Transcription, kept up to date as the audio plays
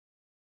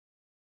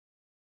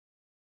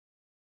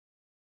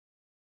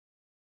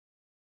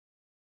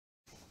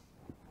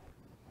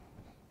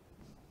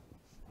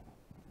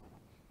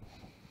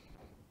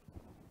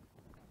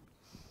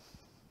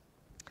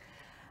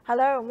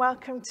Hello and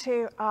welcome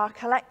to our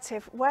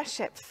collective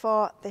worship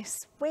for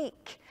this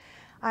week.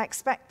 I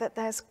expect that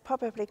there's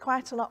probably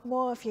quite a lot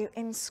more of you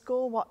in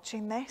school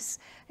watching this.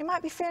 You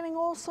might be feeling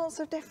all sorts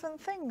of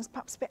different things,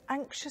 perhaps a bit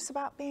anxious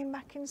about being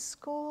back in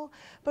school,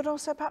 but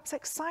also perhaps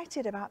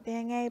excited about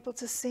being able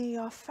to see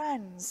your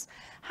friends.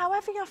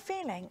 However you're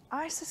feeling,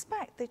 I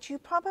suspect that you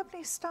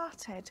probably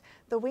started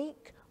the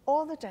week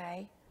or the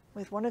day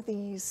with one of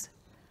these,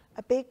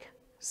 a big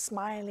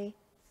smiley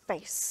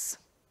face.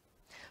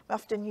 We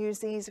often use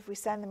these if we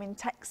send them in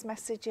text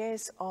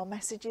messages or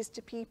messages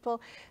to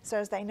people so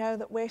as they know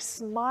that we're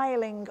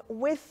smiling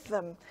with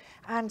them.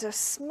 And a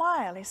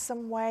smile is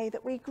some way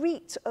that we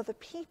greet other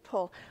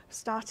people.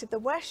 Started the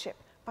worship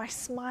by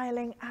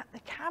smiling at the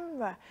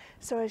camera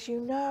so as you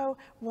know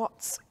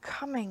what's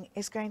coming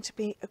is going to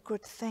be a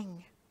good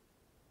thing.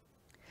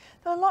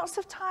 There are lots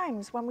of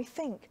times when we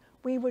think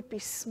we would be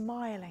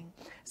smiling.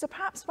 So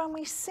perhaps when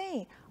we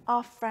see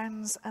our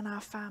friends and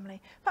our family,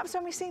 perhaps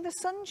when we see the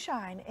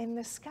sunshine in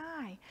the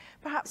sky,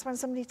 perhaps when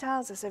somebody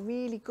tells us a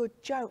really good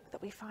joke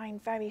that we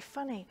find very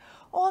funny,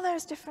 all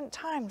those different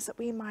times that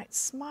we might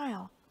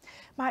smile.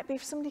 Might be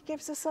if somebody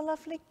gives us a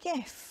lovely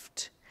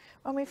gift,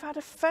 when we've had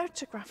a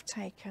photograph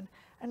taken,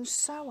 and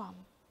so on.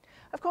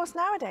 Of course,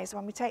 nowadays,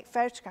 when we take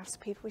photographs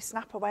of people we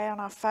snap away on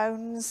our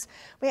phones,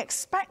 we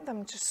expect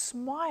them to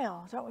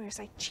smile, don't we? We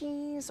say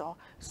cheese or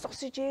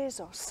sausages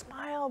or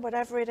smile,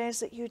 whatever it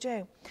is that you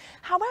do.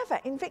 However,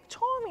 in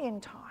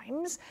Victorian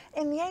times,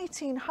 in the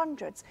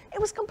 1800s, it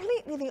was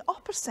completely the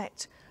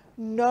opposite.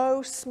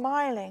 No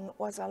smiling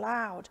was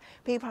allowed.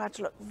 People had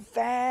to look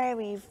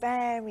very,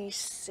 very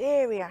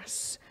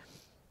serious.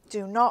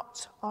 Do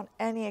not, on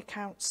any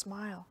account,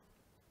 smile.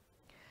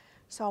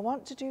 So I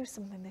want to do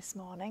something this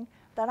morning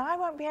that I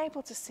won't be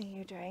able to see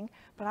you doing,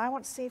 but I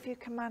want to see if you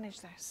can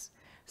manage this.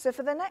 So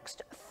for the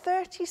next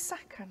 30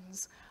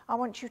 seconds, I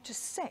want you to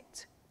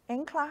sit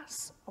in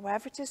class, or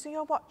wherever it is that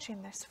you're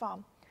watching this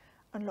from,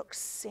 and look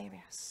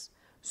serious.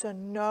 So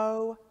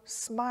no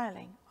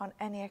smiling on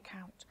any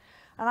account.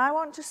 And I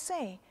want to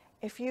see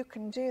if you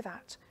can do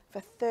that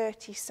for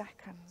 30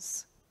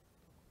 seconds.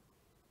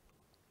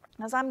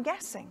 As I'm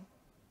guessing,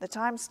 the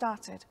time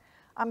started,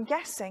 I'm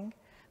guessing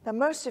that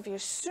most of you,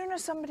 as soon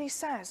as somebody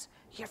says,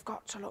 you've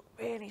got to look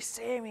really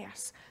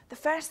serious, the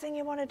first thing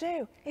you want to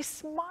do is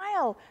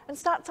smile and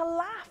start to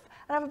laugh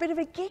and have a bit of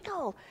a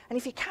giggle. And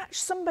if you catch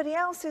somebody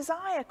else's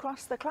eye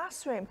across the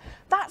classroom,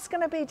 that's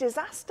going to be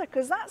disaster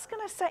because that's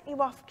going to set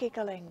you off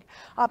giggling.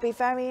 I'll be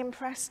very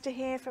impressed to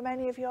hear from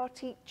any of your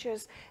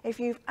teachers if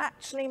you've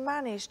actually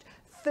managed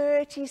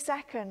 30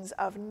 seconds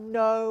of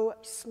no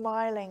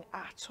smiling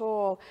at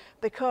all,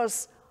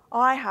 because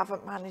I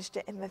haven't managed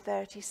it in the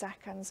 30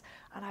 seconds,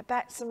 and I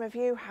bet some of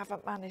you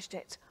haven't managed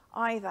it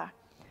either.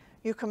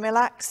 You can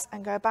relax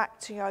and go back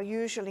to your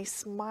usually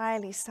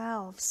smiley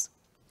selves.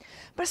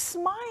 But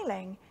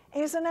smiling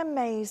is an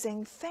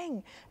amazing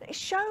thing. It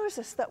shows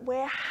us that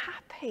we're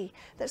happy,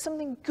 that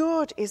something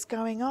good is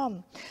going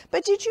on.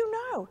 But did you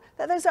know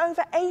that there's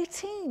over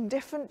 18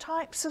 different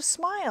types of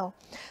smile?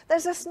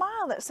 There's a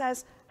smile that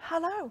says,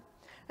 hello.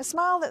 A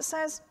smile that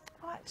says,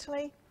 well,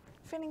 actually,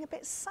 feeling a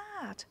bit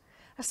sad.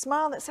 A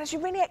smile that says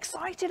you're really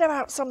excited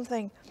about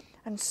something,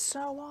 and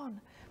so on.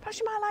 Perhaps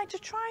you might like to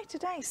try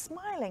today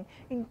smiling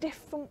in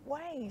different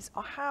ways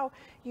or how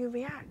you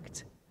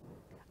react.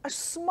 A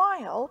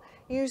smile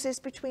uses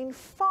between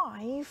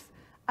 5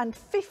 and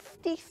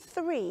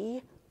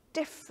 53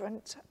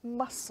 different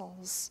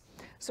muscles,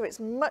 so it's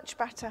much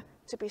better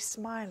to be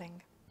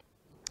smiling.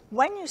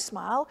 When you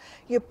smile,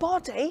 your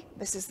body,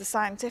 this is the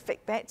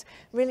scientific bit,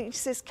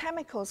 releases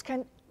chemicals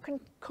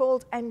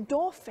called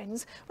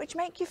endorphins, which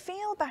make you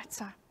feel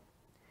better.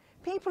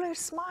 People who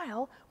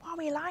smile, well,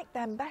 we like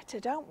them better,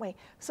 don't we? If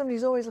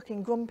somebody's always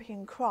looking grumpy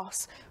and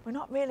cross, we're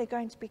not really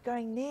going to be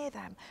going near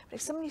them. But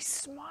if somebody's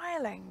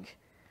smiling,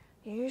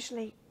 you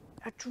usually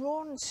are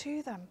drawn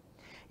to them.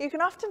 You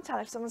can often tell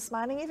if someone's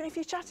smiling even if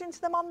you're chatting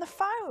to them on the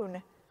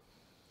phone.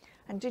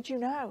 And did you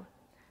know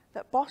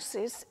that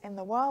bosses in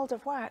the world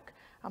of work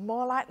are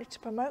more likely to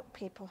promote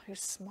people who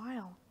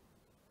smile?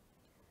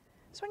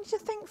 So I want you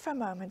to think for a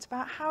moment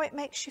about how it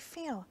makes you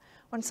feel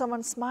when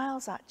someone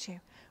smiles at you.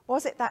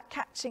 Was it that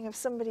catching of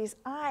somebody's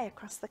eye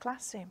across the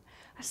classroom?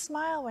 A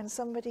smile when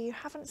somebody you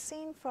haven't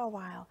seen for a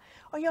while?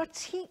 Or your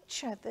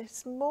teacher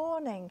this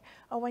morning?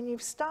 Or when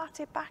you've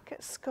started back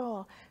at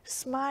school,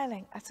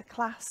 smiling at a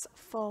class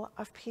full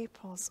of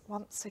pupils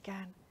once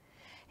again?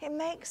 It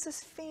makes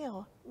us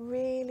feel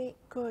really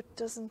good,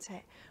 doesn't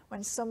it,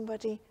 when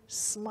somebody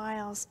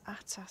smiles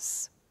at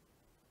us?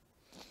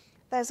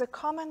 There's a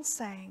common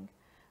saying,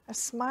 a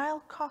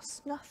smile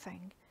costs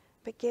nothing,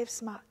 but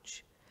gives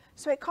much.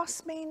 So it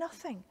costs me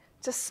nothing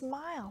to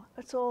smile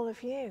at all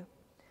of you.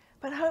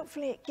 But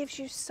hopefully it gives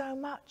you so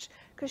much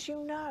because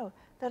you know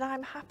that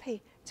I'm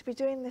happy to be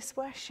doing this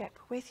worship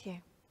with you.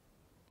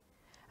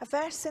 A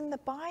verse in the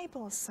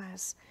Bible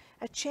says,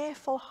 a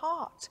cheerful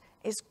heart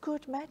is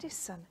good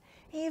medicine.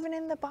 Even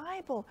in the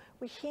Bible,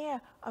 we hear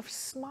of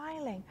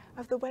smiling,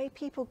 of the way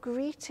people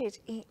greeted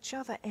each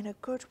other in a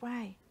good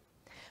way.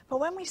 But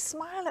when we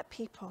smile at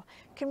people,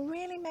 it can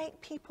really make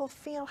people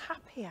feel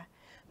happier.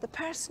 The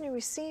person who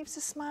receives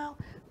the smile,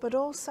 but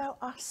also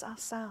us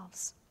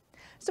ourselves.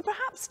 So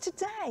perhaps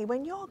today,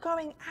 when you're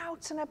going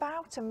out and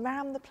about and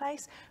round the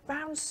place,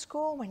 round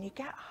school, when you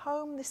get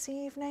home this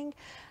evening,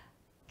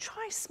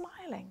 try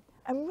smiling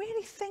and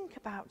really think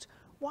about,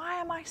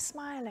 why am I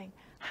smiling?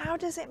 How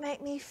does it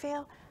make me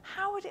feel?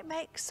 How would it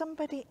make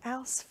somebody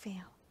else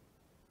feel?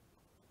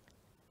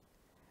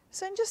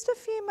 So in just a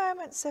few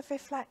moments of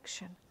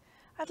reflection,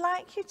 I'd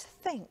like you to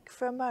think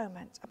for a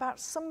moment about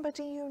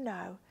somebody you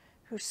know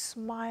who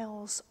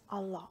smiles a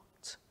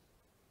lot.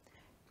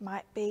 It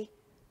might be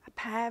a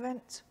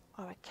parent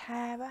or a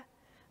carer,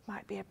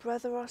 might be a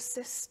brother or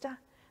sister,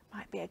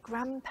 might be a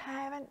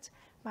grandparent,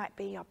 might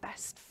be your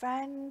best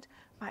friend,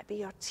 might be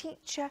your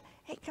teacher.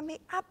 It can be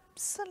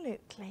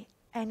absolutely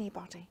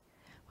anybody.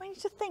 I want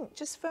you to think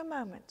just for a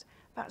moment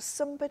about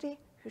somebody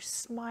who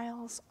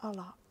smiles a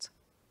lot.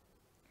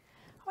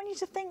 I want you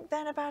to think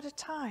then about a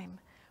time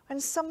when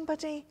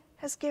somebody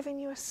has given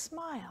you a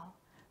smile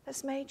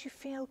that's made you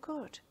feel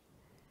good.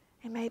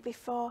 It may be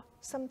for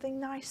something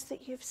nice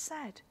that you've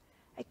said,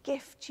 a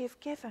gift you've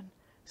given,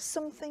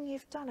 something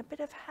you've done, a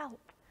bit of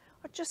help,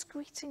 or just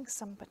greeting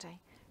somebody.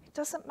 It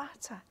doesn't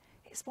matter.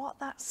 It's what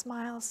that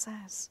smile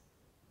says.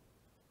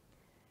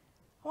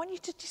 I want you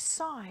to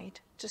decide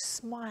to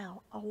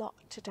smile a lot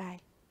today.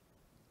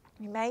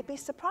 You may be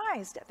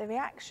surprised at the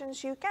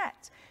reactions you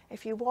get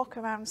if you walk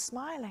around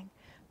smiling,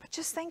 but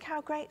just think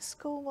how great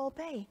school will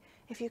be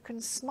if you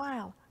can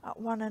smile at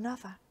one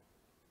another.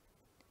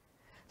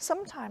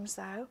 Sometimes,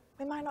 though,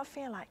 we might not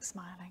feel like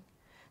smiling.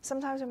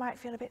 Sometimes we might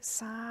feel a bit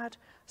sad,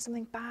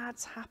 something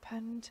bad's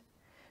happened.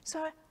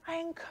 So I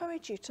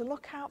encourage you to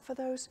look out for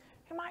those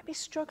who might be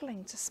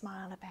struggling to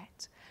smile a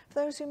bit, for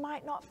those who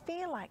might not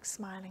feel like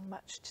smiling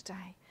much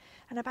today,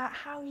 and about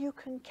how you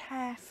can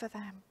care for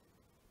them.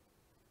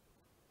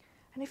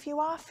 And if you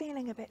are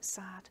feeling a bit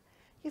sad,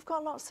 you've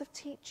got lots of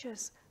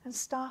teachers and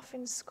staff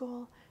in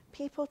school,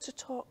 people to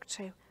talk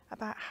to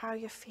about how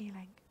you're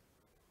feeling.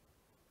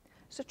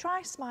 So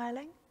try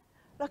smiling,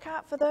 look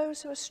out for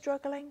those who are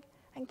struggling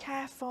and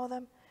care for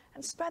them,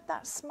 and spread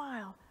that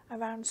smile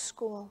around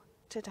school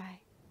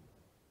today.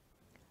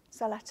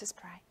 So let us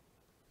pray.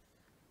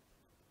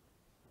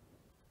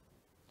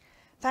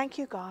 Thank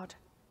you, God,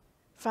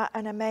 for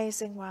an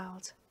amazing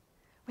world.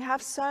 We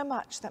have so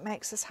much that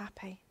makes us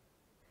happy.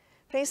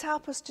 Please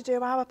help us to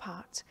do our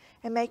part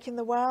in making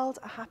the world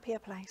a happier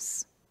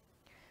place.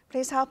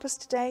 Please help us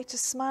today to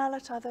smile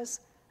at others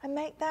and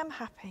make them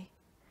happy.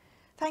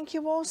 Thank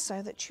you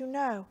also that you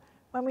know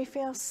when we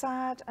feel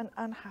sad and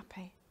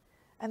unhappy,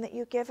 and that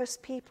you give us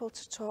people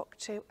to talk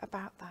to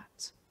about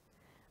that.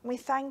 And we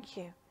thank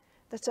you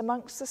that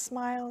amongst the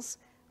smiles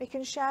we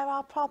can share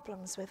our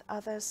problems with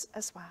others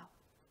as well.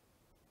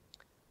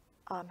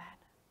 Amen.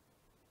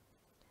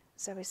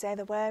 So we say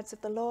the words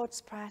of the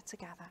Lord's Prayer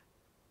together.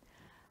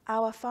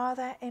 Our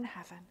Father in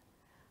heaven,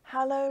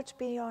 hallowed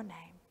be your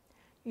name.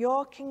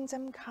 Your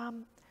kingdom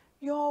come,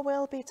 your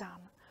will be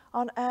done,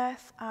 on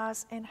earth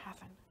as in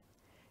heaven.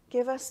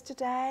 Give us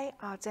today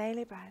our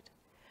daily bread.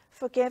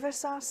 Forgive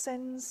us our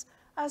sins,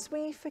 as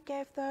we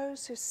forgive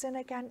those who sin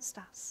against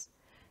us.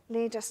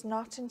 Lead us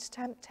not into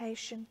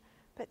temptation,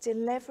 but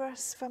deliver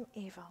us from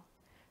evil.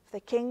 For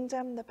the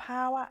kingdom, the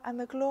power, and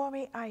the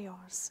glory are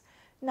yours,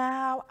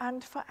 now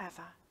and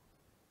forever.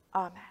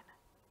 Amen.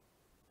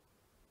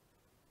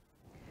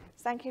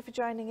 Thank you for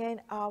joining in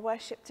our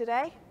worship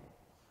today.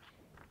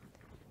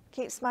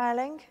 Keep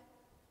smiling.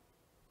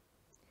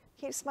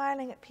 Keep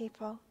smiling at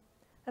people,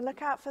 and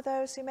look out for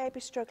those who may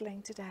be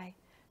struggling today,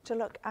 to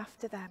look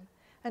after them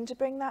and to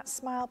bring that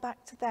smile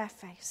back to their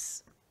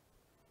face.